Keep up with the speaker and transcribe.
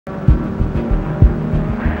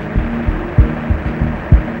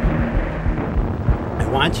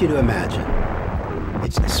want you to imagine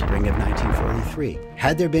it's the spring of 1943.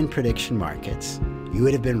 Had there been prediction markets, you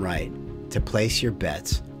would have been right to place your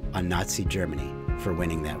bets on Nazi Germany for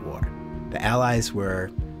winning that war. The Allies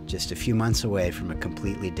were just a few months away from a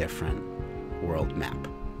completely different world map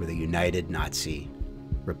with a united Nazi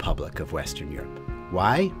Republic of Western Europe.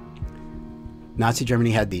 Why? Nazi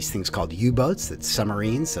Germany had these things called U-boats, that's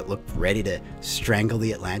submarines that looked ready to strangle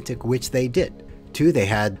the Atlantic, which they did. Two, they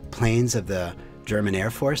had planes of the German Air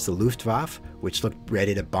Force, the Luftwaffe, which looked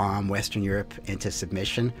ready to bomb Western Europe into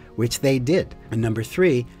submission, which they did. And number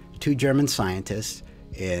three, two German scientists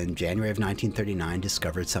in January of 1939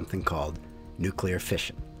 discovered something called nuclear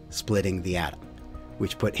fission, splitting the atom,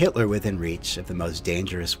 which put Hitler within reach of the most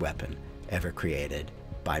dangerous weapon ever created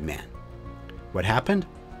by man. What happened?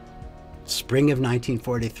 Spring of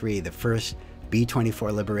 1943, the first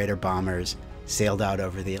B-24 Liberator bombers sailed out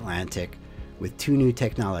over the Atlantic with two new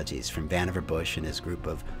technologies from Vannevar Bush and his group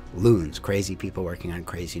of loons, crazy people working on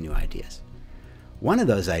crazy new ideas. One of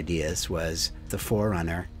those ideas was the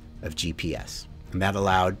forerunner of GPS, and that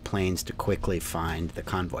allowed planes to quickly find the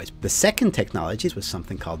convoys. The second technology was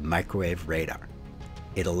something called microwave radar.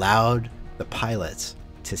 It allowed the pilots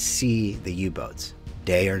to see the U-boats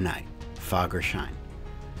day or night, fog or shine.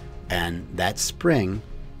 And that spring,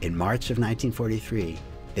 in March of 1943,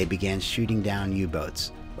 they began shooting down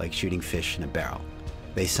U-boats like shooting fish in a barrel.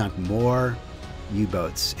 They sunk more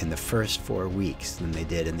U-boats in the first 4 weeks than they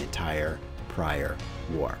did in the entire prior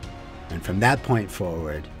war. And from that point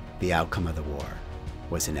forward, the outcome of the war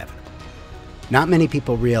was inevitable. Not many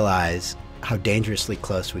people realize how dangerously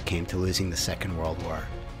close we came to losing the Second World War,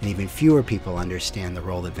 and even fewer people understand the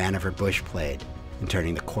role that Vannevar Bush played in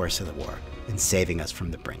turning the course of the war and saving us from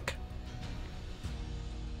the brink.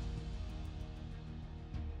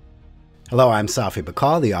 Hello, I'm Safi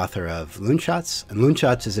Bahcall, the author of Loonshots, and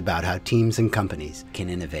Loonshots is about how teams and companies can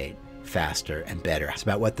innovate faster and better. It's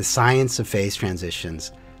about what the science of phase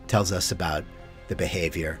transitions tells us about the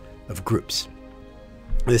behavior of groups.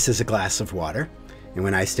 This is a glass of water, and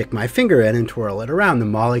when I stick my finger in and twirl it around, the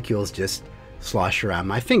molecules just slosh around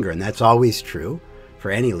my finger, and that's always true for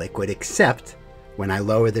any liquid except when I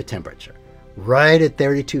lower the temperature. Right at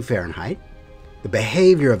 32 Fahrenheit, the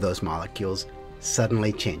behavior of those molecules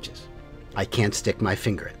suddenly changes. I can't stick my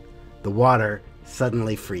finger in. The water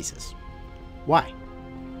suddenly freezes. Why?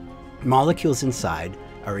 Molecules inside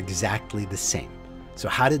are exactly the same. So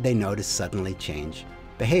how did they know to suddenly change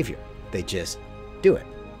behavior? They just do it.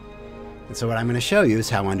 And so what I'm going to show you is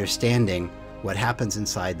how understanding what happens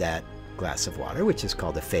inside that glass of water, which is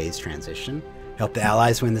called a phase transition, helped the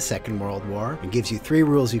Allies win the Second World War, and gives you 3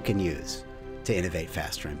 rules you can use to innovate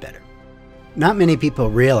faster and better. Not many people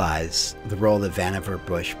realize the role that Vannevar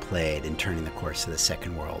Bush played in turning the course of the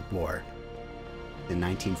Second World War. In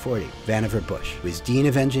 1940, Vannevar Bush was Dean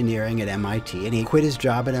of Engineering at MIT, and he quit his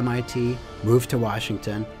job at MIT, moved to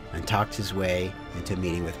Washington, and talked his way into a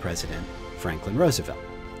meeting with President Franklin Roosevelt.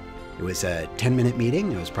 It was a 10-minute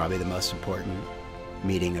meeting. It was probably the most important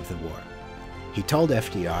meeting of the war. He told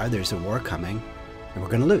FDR, there's a war coming, and we're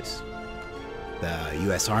going to lose. The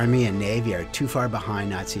U.S. Army and Navy are too far behind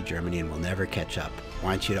Nazi Germany and will never catch up. I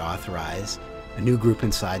want you to authorize a new group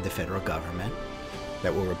inside the federal government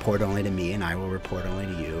that will report only to me, and I will report only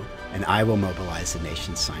to you, and I will mobilize the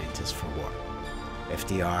nation's scientists for war.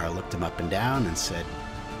 FDR looked him up and down and said,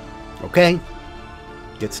 okay,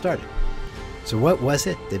 get started. So what was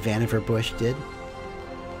it that Vannevar Bush did?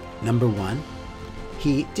 Number one,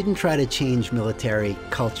 he didn't try to change military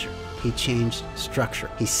culture. He changed structure.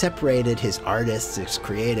 He separated his artists, his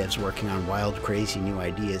creatives working on wild, crazy new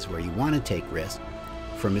ideas where you want to take risks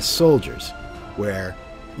from his soldiers where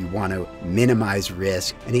you want to minimize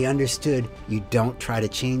risk. And he understood you don't try to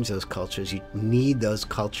change those cultures. You need those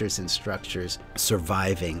cultures and structures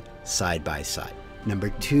surviving side by side. Number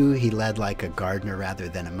two, he led like a gardener rather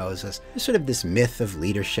than a Moses. There's sort of this myth of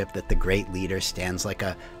leadership that the great leader stands like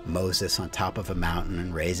a Moses on top of a mountain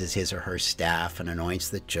and raises his or her staff and anoints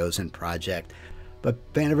the chosen project.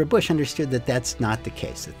 But Vannevar Bush understood that that's not the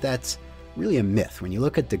case, that that's really a myth. When you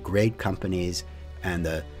look at the great companies and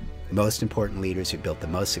the most important leaders who built the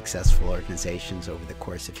most successful organizations over the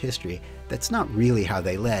course of history, that's not really how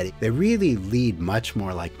they led. They really lead much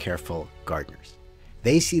more like careful gardeners.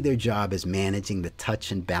 They see their job as managing the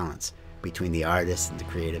touch and balance between the artists and the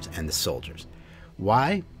creatives and the soldiers.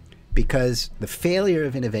 Why? Because the failure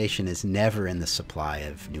of innovation is never in the supply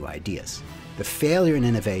of new ideas. The failure in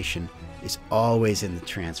innovation is always in the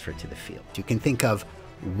transfer to the field. You can think of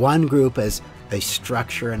one group as a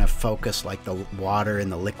structure and a focus like the water in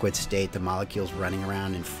the liquid state, the molecules running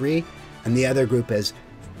around and free, and the other group as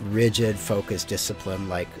rigid, focused discipline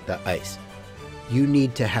like the ice. You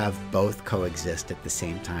need to have both coexist at the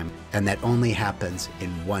same time, and that only happens in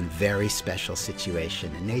one very special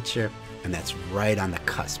situation in nature, and that's right on the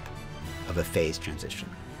cusp of a phase transition,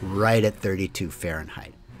 right at 32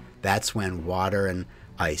 Fahrenheit. That's when water and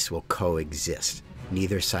ice will coexist,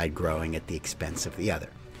 neither side growing at the expense of the other.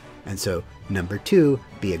 And so number 2,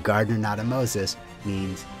 be a gardener, not a Moses,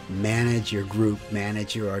 means manage your group,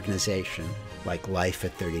 manage your organization like life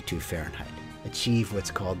at 32 Fahrenheit. Achieve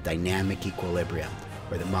what's called dynamic equilibrium,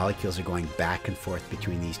 where the molecules are going back and forth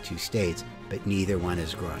between these two states, but neither one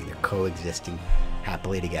is growing. They're coexisting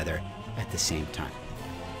happily together at the same time.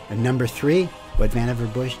 And number 3, what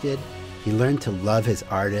Vannevar Bush did, he learned to love his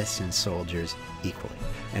artists and soldiers equally.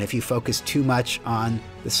 And if you focus too much on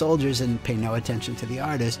the soldiers and pay no attention to the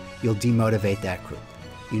artists, you'll demotivate that group.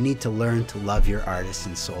 You need to learn to love your artists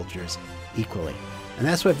and soldiers equally. And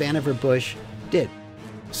that's what Vannevar Bush did.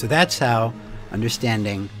 So that's how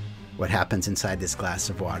understanding what happens inside this glass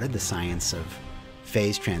of water, the science of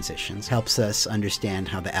phase transitions, helps us understand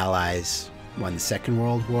how the Allies won the Second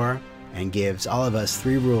World War and gives all of us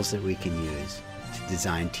 3 rules that we can use to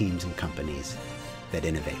design teams and companies that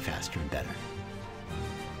innovate faster and better.